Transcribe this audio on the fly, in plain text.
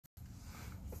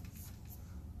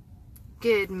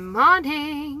Good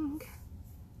morning.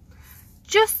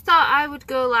 Just thought I would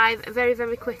go live very,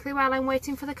 very quickly while I'm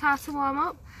waiting for the car to warm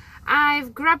up.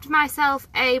 I've grabbed myself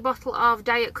a bottle of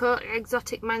Diet Coke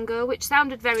Exotic Mango, which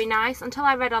sounded very nice until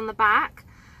I read on the back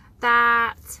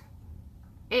that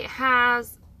it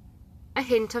has a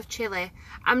hint of chilli.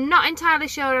 I'm not entirely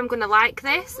sure I'm going to like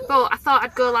this, but I thought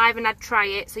I'd go live and I'd try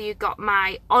it so you got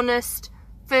my honest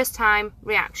first time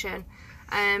reaction.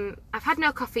 I've had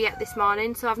no coffee yet this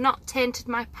morning, so I've not tainted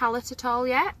my palate at all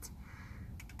yet.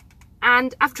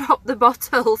 And I've dropped the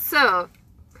bottle, so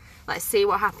let's see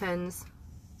what happens.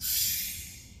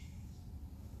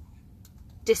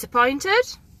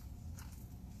 Disappointed.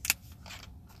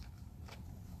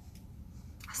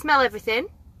 I smell everything.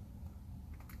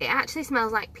 It actually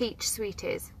smells like peach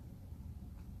sweeties.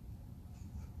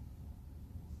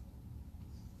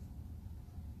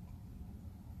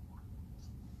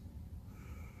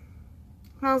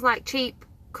 Smells like cheap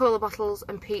cola bottles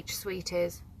and peach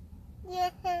sweeties.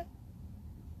 Yeah.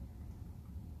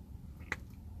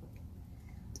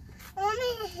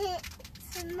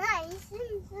 It's nice.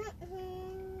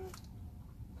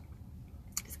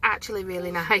 It's actually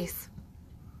really nice.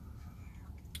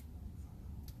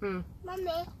 Mummy.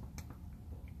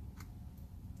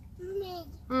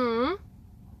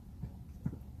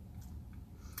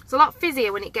 It's a lot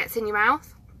fizzier when it gets in your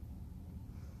mouth.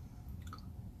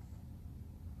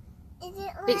 Is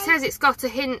it like... It says it's got a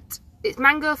hint, it's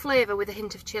mango flavour with a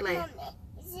hint of chilli. Mummy,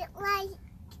 is it like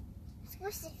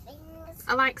squishy things?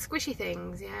 I like squishy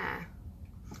things, yeah.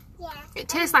 Yeah. It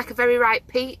tastes like a very ripe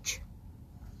peach.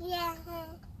 Yeah.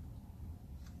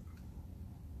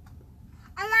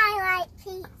 And I like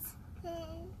peach.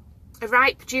 A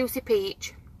ripe, juicy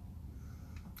peach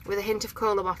with a hint of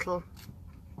cola bottle.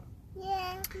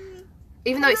 Yeah.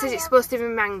 Even though it says it's supposed to be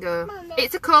mango. Mummy.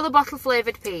 It's a cola bottle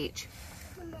flavoured peach.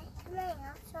 Mummy, can I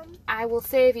have some? I will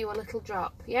save you a little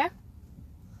drop, yeah?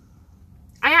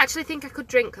 I actually think I could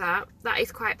drink that. That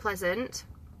is quite pleasant.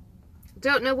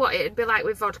 Don't know what it'd be like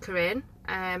with vodka in,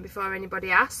 before anybody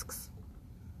asks.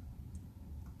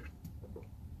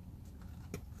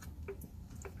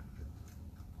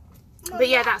 But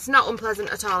yeah, that's not unpleasant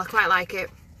at all. I quite like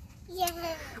it.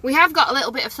 Yeah. We have got a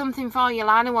little bit of something for you.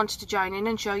 Lana wanted to join in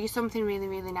and show you something really,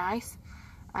 really nice.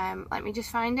 Let me just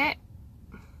find it.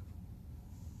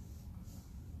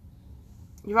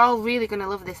 You're all really going to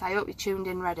love this. I hope you're tuned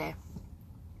in ready.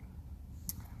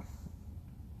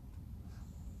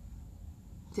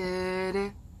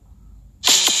 Da-da.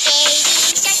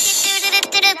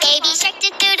 Baby shark do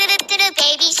do do do do,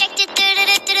 baby shark do do do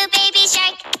do do, baby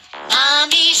shark.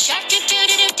 Mommy shark do do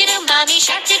do do do, mommy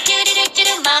shark do do do do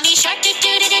do, mommy shark do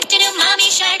do do do do, mommy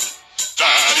shark.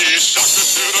 Daddy shark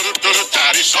do do do do,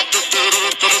 daddy shark do do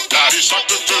do do, daddy shark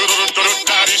do do do do,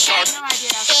 daddy shark. No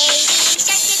idea. Baby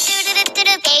shark do do do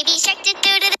do, baby shark do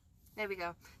do do. There we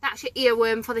go. That's your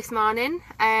earworm for this morning,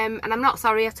 and I'm not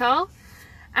sorry at all.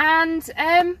 And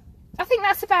I think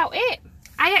that's about it.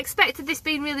 I expected this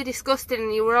being really disgusting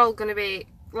and you were all going to be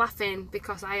laughing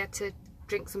because I had to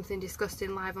drink something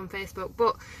disgusting live on Facebook,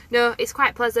 but no, it's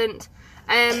quite pleasant.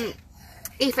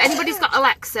 If anybody's got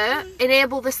Alexa,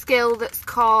 enable the skill that's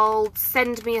called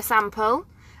Send Me a Sample,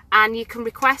 and you can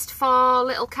request 4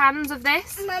 little cans of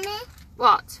this. Mummy?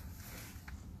 What?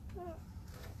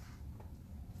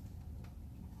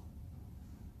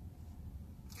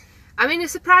 I'm in a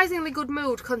surprisingly good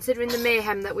mood considering the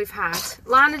mayhem that we've had.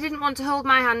 Lana didn't want to hold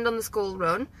my hand on the school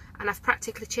run, and I've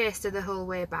practically chased her the whole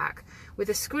way back, with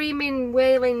a screaming,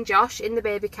 wailing Josh in the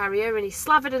baby carrier, and he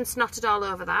slathered and snotted all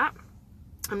over that.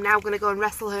 I'm now going to go and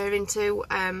wrestle her into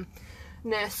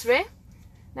nursery.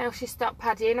 Now she's stopped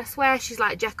padding. I swear she's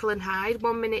like Jekyll and Hyde.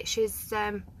 One minute she's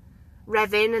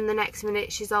revving, and the next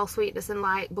minute she's all sweetness and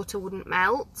light, butter wouldn't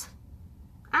melt.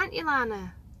 Aren't you,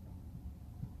 Lana?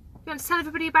 You want to tell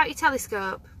everybody about your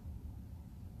telescope?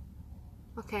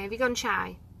 Okay, have you gone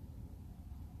shy?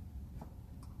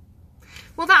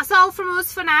 Well, that's all from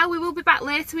us for now. We will be back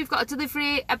later. We've got a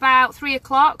delivery about 3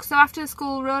 o'clock. So after the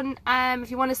school run,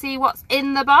 if you want to see what's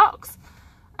in the box,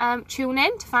 tune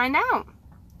in to find out.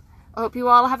 I hope you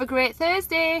all have a great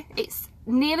Thursday. It's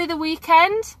nearly the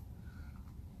weekend.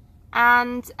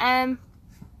 And the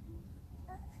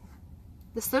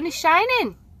sun is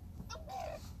shining.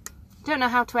 Don't know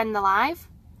how to end the live.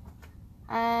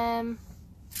 Oh,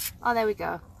 there we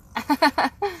go.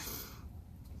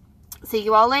 See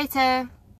you all later.